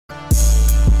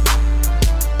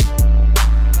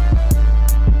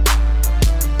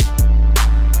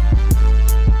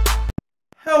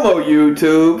Hello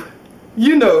YouTube,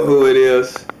 you know who it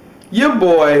is, your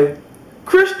boy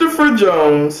Christopher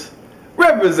Jones,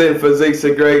 representing Physiques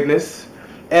of Greatness.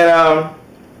 And I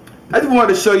just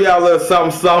wanted to show y'all a little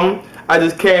something. I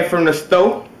just came from the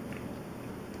store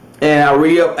and I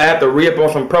had to re-up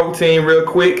on some protein real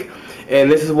quick,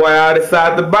 and this is why I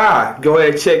decided to buy. Go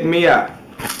ahead and check me out.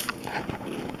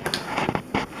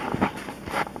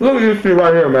 Look at this shit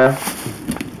right here, man.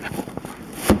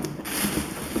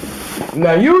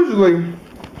 Now usually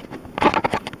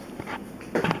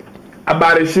I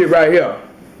buy this shit right here.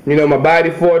 You know, my Body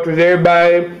Fortress.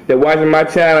 Everybody that watching my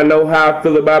channel know how I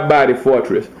feel about Body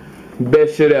Fortress.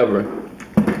 Best shit ever.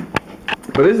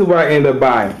 But this is what I end up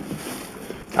buying.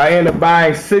 I end up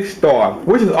buying 6 Star,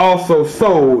 which is also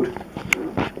sold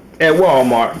at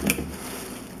Walmart.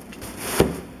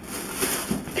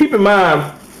 Keep in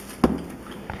mind,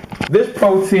 this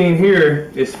protein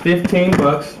here is 15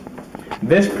 bucks.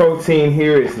 This protein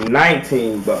here is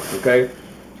 19 bucks, okay?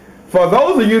 For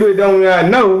those of you that don't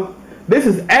know, this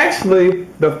is actually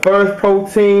the first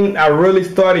protein I really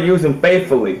started using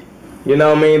faithfully. You know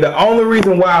what I mean? The only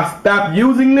reason why I stopped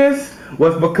using this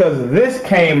was because this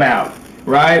came out,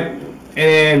 right?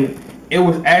 And it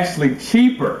was actually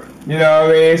cheaper. You know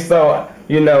what I mean? So,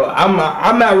 you know, I'm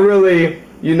not really,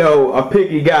 you know, a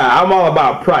picky guy. I'm all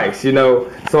about price, you know.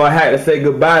 So I had to say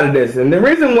goodbye to this. And the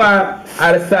reason why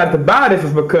I decided to buy this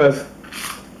was because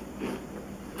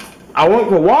I went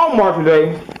to Walmart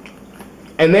today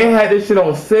and they had this shit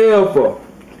on sale for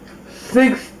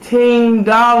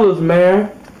 $16, man.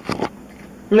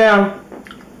 Now,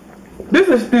 this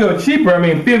is still cheaper. I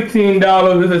mean,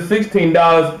 $15, this is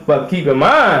 $16, but keep in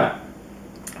mind,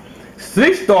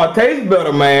 6 Star tastes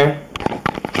better, man.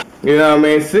 You know what I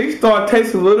mean? 6 Star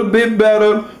tastes a little bit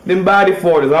better than Body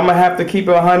Fortress. I'm gonna have to keep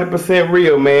it 100%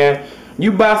 real, man.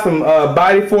 You buy some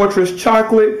Body Fortress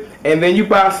chocolate, and then you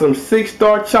buy some 6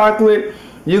 Star chocolate,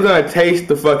 you're gonna taste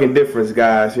the fucking difference,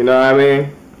 guys. You know what I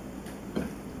mean?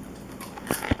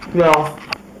 Now,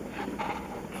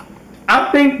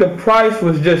 I think the price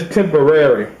was just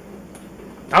temporary.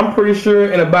 I'm pretty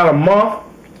sure in about a month,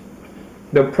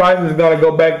 the price is gonna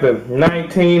go back to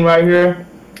 19 right here.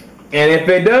 And if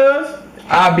it does,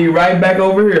 I'll be right back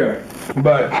over here.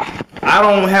 But I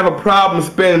don't have a problem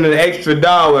spending an extra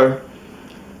 $1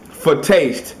 for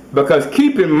taste. Because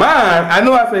keep in mind, I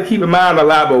know I say keep in mind a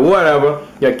lot, but whatever.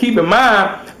 Yeah, keep in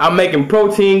mind, I'm making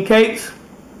protein cakes.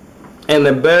 And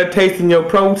the better tasting your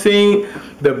protein,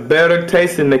 the better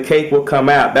tasting the cake will come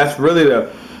out. That's really the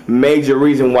major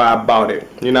reason why I bought it.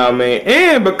 You know what I mean?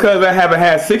 And because I haven't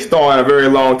had 6 Star in a very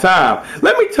long time.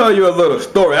 Let me tell you a little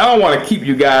story. I don't want to keep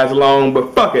you guys long,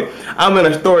 but fuck it. I'm in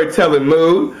a storytelling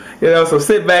mood. You know, so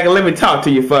sit back and let me talk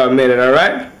to you for a minute,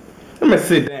 alright? Let me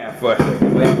sit down for a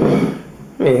second, man.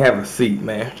 Let me have a seat,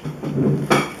 man.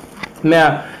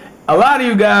 Now, a lot of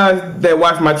you guys that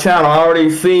watch my channel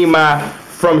already seen my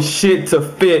From Shit to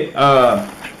Fit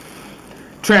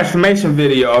transformation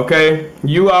video, okay?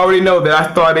 You already know that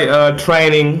I started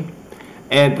training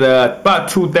at about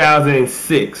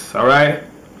 2006, alright?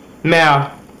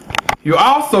 Now, you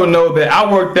also know that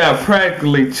I worked out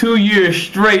practically 2 years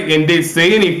straight and didn't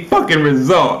see any fucking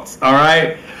results,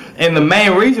 alright? And the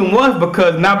main reason was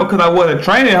because, not because I wasn't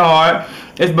training hard,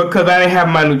 it's because I didn't have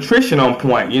my nutrition on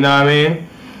point, you know what I mean?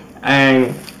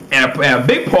 And a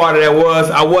big part of that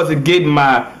was I wasn't getting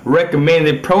my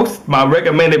recommended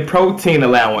protein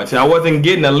allowance. I wasn't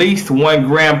getting at least 1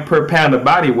 gram per pound of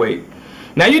body weight.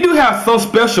 Now you do have some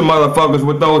special motherfuckers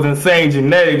with those insane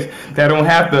genetics that don't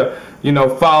have to, you know,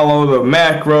 follow the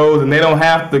macros, and they don't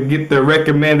have to get the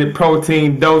recommended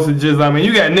protein dosages. I mean,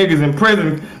 you got niggas in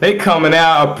prison, they coming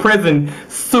out of prison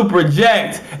super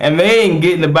jacked, and they ain't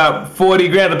getting about 40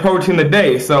 grams of protein a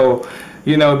day. So,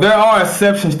 you know, there are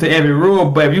exceptions to every rule,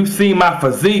 but if you see my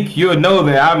physique, you'll know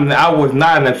that I was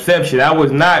not an exception. I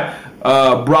was not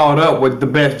brought up with the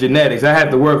best genetics. I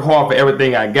had to work hard for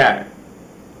everything I got.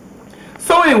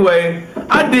 So anyway,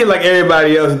 I did like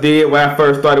everybody else did when I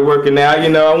first started working out. You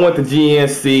know, I went to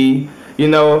GNC. You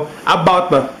know, I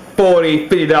bought the $40,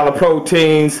 $50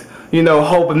 proteins, you know,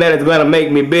 hoping that it's going to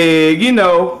make me big. You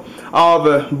know, all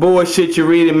the bullshit you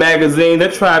read in magazines. I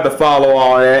tried to follow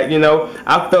all that, you know.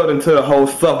 I fell into the whole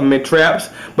supplement traps.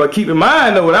 But keep in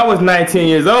mind, though, when I was 19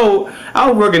 years old, I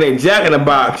was working at Jack in the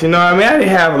Box, you know what I mean? I didn't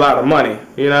have a lot of money,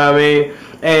 you know what I mean?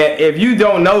 And if you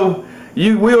don't know,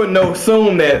 you will know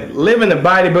soon that living the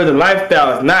bodybuilding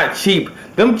lifestyle is not cheap.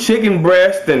 Them chicken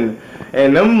breasts and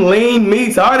them lean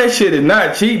meats, all that shit is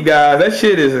not cheap, guys. That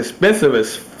shit is expensive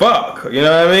as fuck, you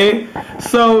know what I mean?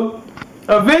 So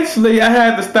eventually I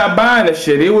had to stop buying that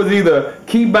shit. It was either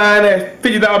keep buying that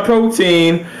 $50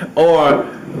 protein or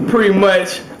pretty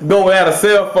much go without a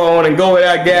cell phone and go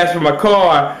without gas for my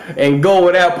car and go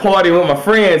without partying with my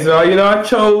friends. So, you know, I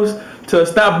chose to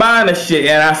stop buying the shit,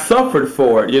 and I suffered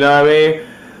for it, you know what I mean?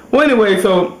 Well, anyway,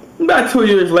 so about 2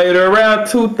 years later, around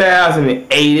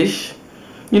 2008-ish,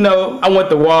 you know, I went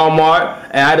to Walmart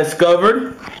and I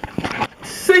discovered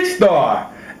 6 Star.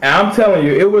 And I'm telling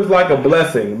you, it was like a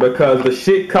blessing because the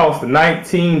shit cost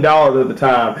 $19 at the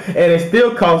time, and it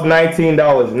still costs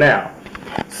 $19 now.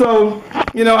 So,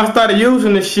 you know, I started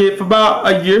using this shit for about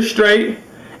a year straight,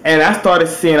 and I started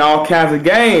seeing all kinds of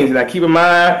gains. Now, keep in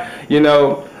mind, you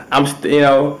know, I'm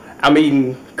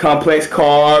eating complex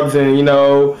carbs, and you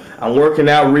know, I'm working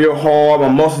out real hard. My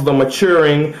muscles are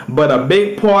maturing, but a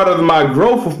big part of my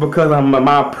growth was because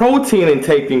my protein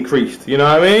intake increased. You know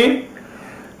what I mean?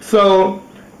 So,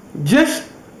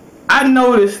 I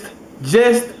noticed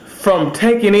just from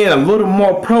taking in a little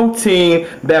more protein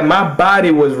that my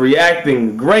body was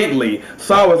reacting greatly.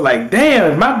 So I was like,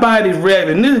 damn, if my body's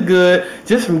reacting this good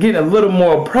just from getting a little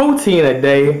more protein a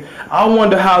day, I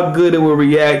wonder how good it would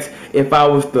react if I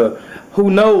was to, who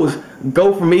knows,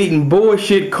 go from eating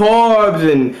bullshit carbs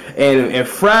and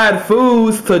fried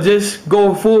foods to just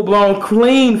go full-blown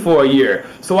clean for a year.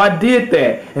 So I did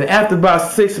that, and after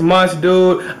about 6 months,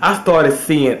 dude, I started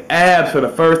seeing abs for the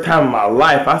first time in my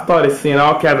life. I started seeing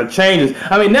all kinds of changes.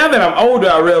 I mean, now that I'm older,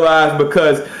 I realize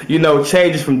because, you know,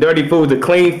 changes from dirty foods to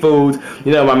clean foods,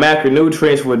 you know, my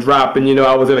macronutrients were dropping, you know,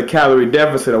 I was in a calorie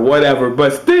deficit or whatever,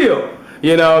 but still,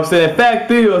 you know what I'm saying? The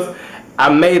fact is,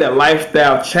 I made a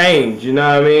lifestyle change, you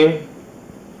know what I mean?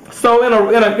 So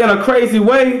in a crazy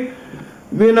way,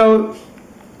 you know,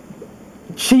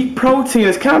 cheap protein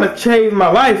has kind of changed my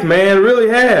life, man. It really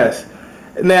has.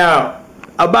 Now,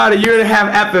 about a year and a half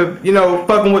after, you know,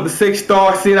 fucking with the 6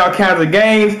 Star, seeing all kinds of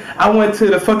gains, I went to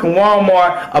the fucking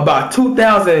Walmart about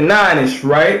 2009-ish,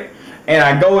 right? And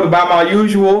I go to buy my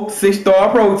usual 6 Star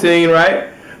protein, right?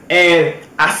 And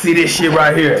I see this shit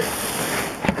right here.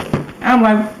 I'm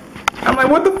like,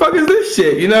 what the fuck is this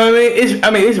shit? You know what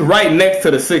I mean? It's right next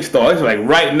to the 6 Star. It's like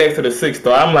right next to the 6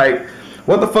 Star. I'm like,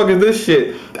 what the fuck is this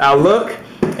shit? I look,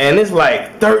 and it's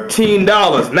like $13.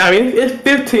 Now, I mean, it's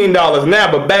 $15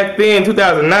 now, but back then,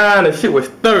 2009, the shit was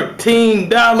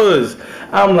 $13.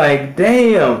 I'm like,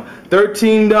 damn,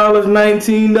 $13,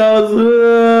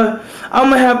 $19. I'm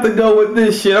gonna have to go with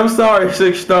this shit. I'm sorry,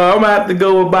 6 Star. I'm gonna have to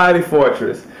go with Body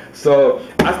Fortress. So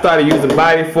I started using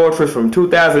Body Fortress from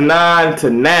 2009 to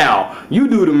now. You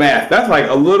do the math. That's like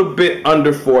a little bit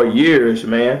under 4 years,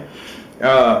 man.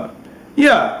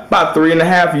 Yeah, about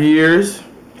 3.5 years.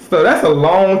 So that's a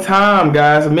long time,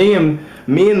 guys. Me and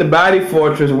the Body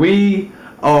Fortress, we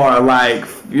are like,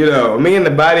 you know, me and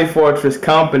the Body Fortress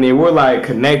company, we're like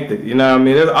connected. You know what I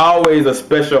mean? There's always a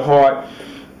special heart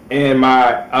in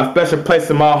a special place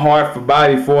in my heart for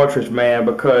Body Fortress, man,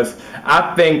 because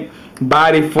I think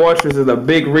Body Fortress is a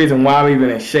big reason why I'm even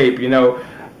in shape. You know,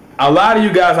 a lot of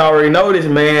you guys already know this,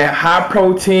 man. High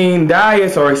protein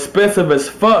diets are expensive as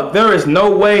fuck. There is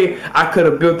no way I could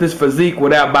have built this physique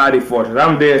without Body Fortress.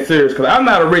 I'm dead serious, because I'm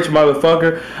not a rich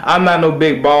motherfucker. I'm not no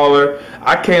big baller.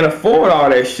 I can't afford all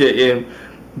that shit. And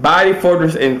Body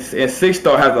Fortress and 6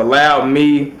 Star has allowed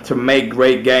me to make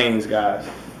great gains, guys.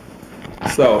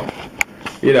 So,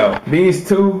 you know, these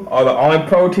two are the only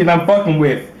protein I'm fucking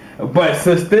with. But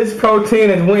since this protein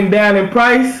has went down in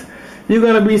price, you're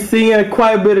going to be seeing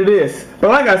quite a bit of this.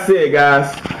 But like I said,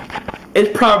 guys,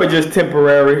 it's probably just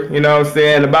temporary. You know what I'm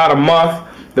saying? About a month,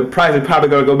 the price is probably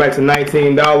going to go back to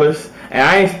 $19. And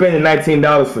I ain't spending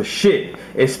 $19 for shit.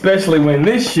 Especially when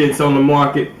this shit's on the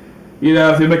market. You know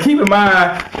what I'm saying? But keep in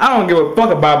mind, I don't give a fuck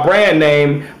about brand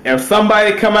name. If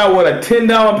somebody come out with a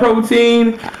 $10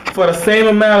 protein for the same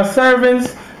amount of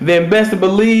servings, then best to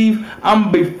believe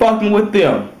I'm going to be fucking with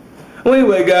them. Well,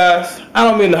 anyway, guys, I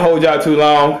don't mean to hold y'all too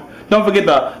long. Don't forget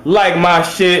to like my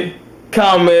shit,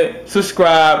 comment,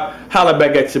 subscribe, holla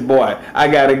back at your boy. I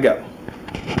gotta go.